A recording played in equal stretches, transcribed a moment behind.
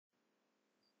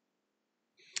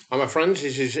Hi my friends,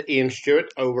 this is Ian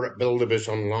Stewart over at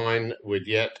Buildabizonline with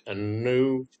yet a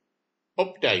new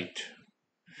update.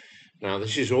 Now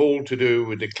this is all to do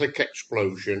with the Click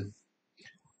Explosion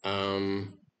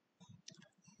template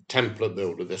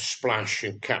builder, the splash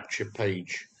and capture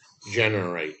page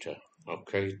generator.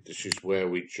 Okay, this is where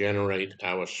we generate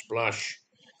our splash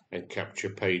and capture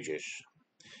pages.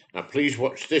 Now please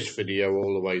watch this video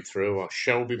all the way through. I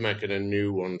shall be making a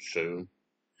new one soon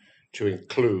to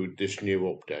include this new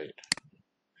update.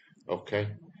 Okay,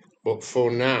 but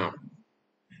for now,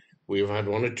 we've had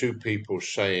one or two people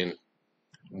saying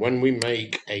when we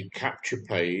make a capture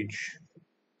page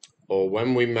or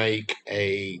when we make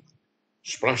a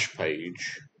splash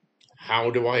page,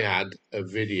 how do I add a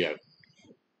video?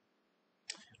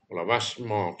 Well, I've asked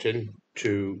Martin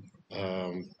to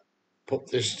put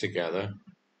this together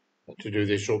to do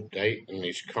this update, and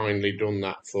he's kindly done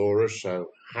that for us, so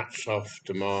hats off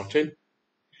to Martin.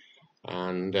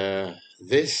 And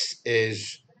this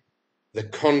is the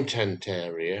content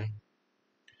area,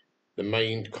 the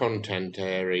main content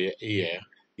area here.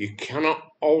 You cannot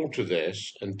alter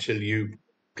this until you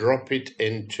drop it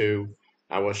into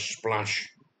our splash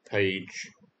page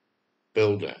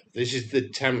builder. This is the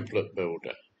template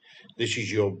builder. This is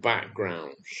your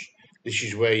backgrounds. This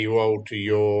is where you alter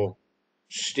your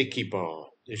sticky bar.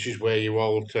 This is where you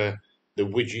alter the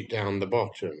widget down the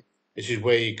bottom. This is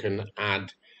where you can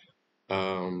add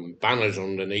banners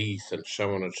underneath and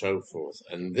so on and so forth.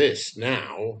 And this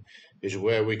now is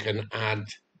where we can add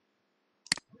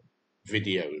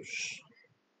videos.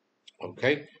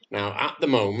 Okay, now at the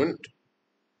moment,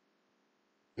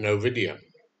 no video.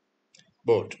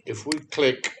 But if we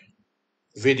click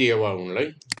video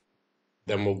only,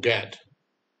 then we'll get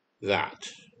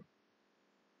that.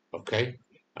 Okay,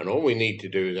 and all we need to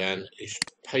do then is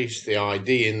paste the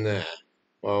ID in there.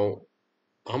 Well,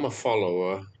 I'm a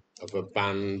follower of a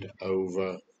band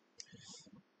over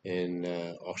in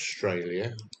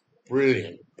Australia,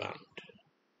 brilliant band.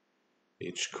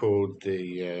 It's called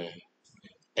the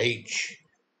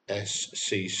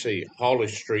HSCC, Harley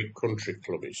Street Country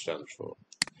Club it stands for,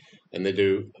 and they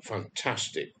do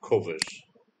fantastic covers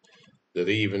that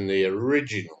even the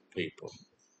original people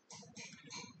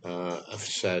have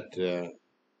said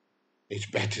it's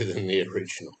better than the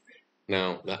original.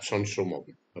 Now that's on some of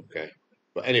them, okay,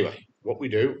 but anyway, what we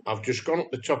do, I've just gone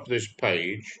up the top of this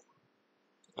page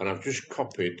and I've just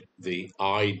copied the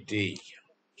ID.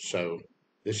 So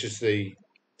this is the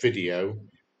video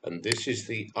and this is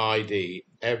the ID,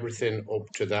 everything up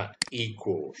to that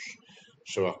equals.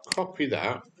 So I copy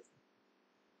that.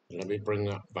 Let me bring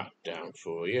that back down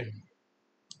for you.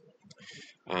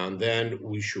 And then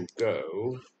we shall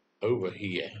go over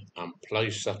here and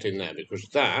place that in there, because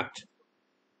that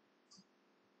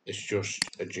is just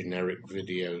a generic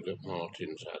video that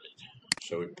Martin's added.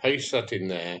 So we paste that in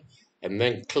there and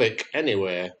then click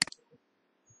anywhere,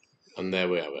 and there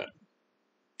we have it.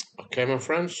 Okay, my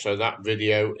friends, so that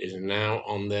video is now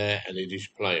on there and it is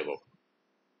playable.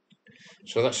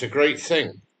 So that's a great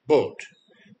thing. But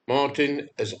Martin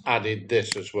has added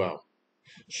this as well.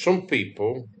 Some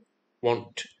people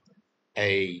want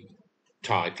a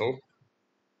title,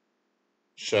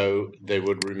 so they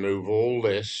would remove all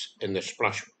this in the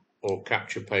splash or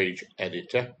capture page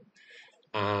editor,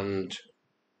 and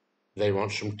they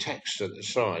want some text at the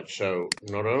side. So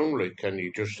not only can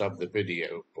you just have the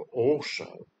video, but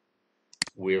also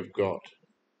we've got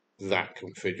that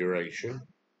configuration,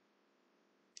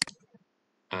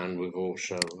 and we've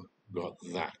also got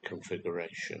that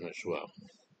configuration as well.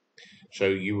 So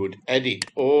you would edit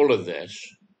all of this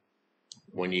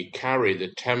when you carry the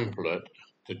template.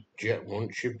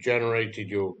 Once you've generated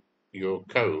your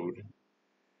code,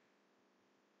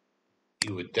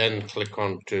 you would then click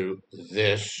onto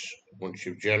this. Once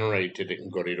you've generated it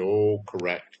and got it all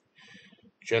correct,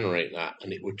 generate that,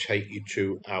 and it would take you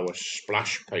to our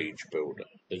splash page builder.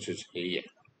 This is here.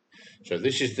 So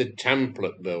this is the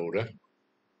template builder,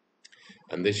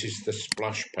 and this is the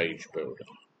splash page builder.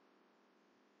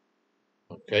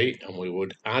 Okay, and we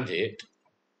would add it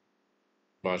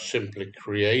by simply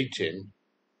creating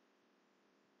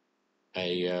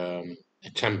a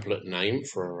template name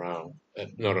for our,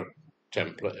 not a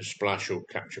template, a splash or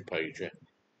capture page,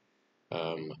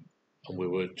 and we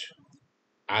would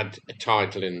add a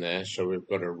title in there, so we've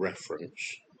got a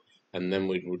reference, and then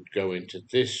we would go into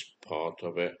this part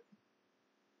of it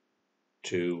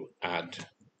to add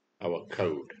our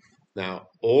code. Now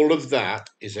all of that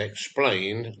is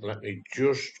explained. Let me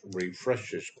just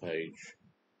refresh this page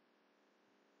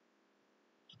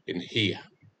in here.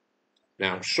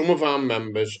 Now some of our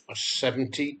members are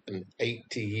 70 and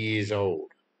 80 years old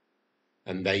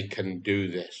and they can do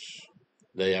this.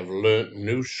 They have learnt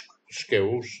new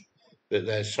skills that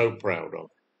they're so proud of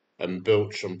and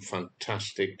built some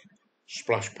fantastic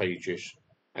splash pages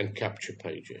and capture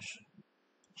pages.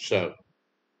 So,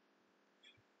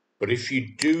 but if you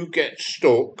do get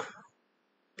stuck,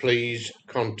 please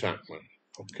contact me.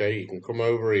 Okay, you can come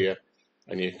over here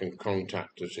and you can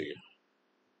contact us here.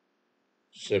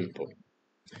 Simple.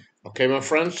 Okay, my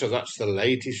friends, so that's the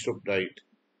latest update,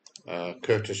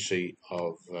 courtesy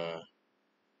of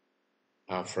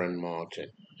our friend Martin.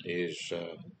 Is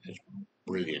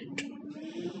brilliant.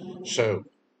 So,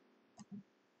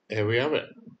 here we have it.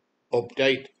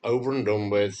 Update over and done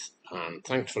with, and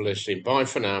thanks for listening. Bye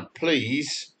for now.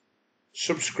 Please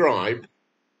subscribe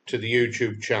to the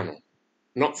YouTube channel.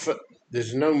 Not for,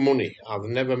 there's no money. I've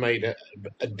never made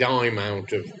a dime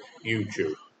out of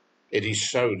YouTube. It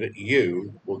is so that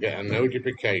you will get a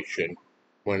notification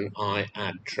when I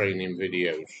add training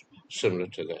videos similar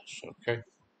to this, okay?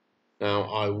 Now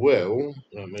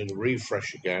let me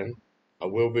refresh again. I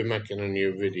will be making a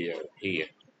new video here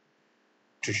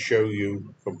to show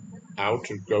you how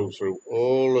to go through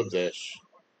all of this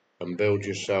and build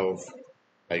yourself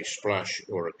a splash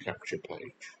or a capture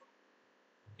page.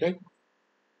 Okay?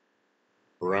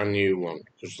 Brand new one,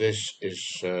 because this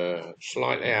is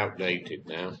slightly outdated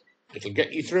now. It'll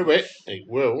get you through it, it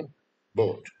will,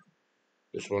 but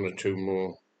there's one or two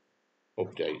more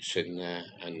updates in there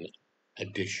and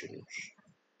additions.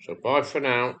 So bye for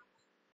now.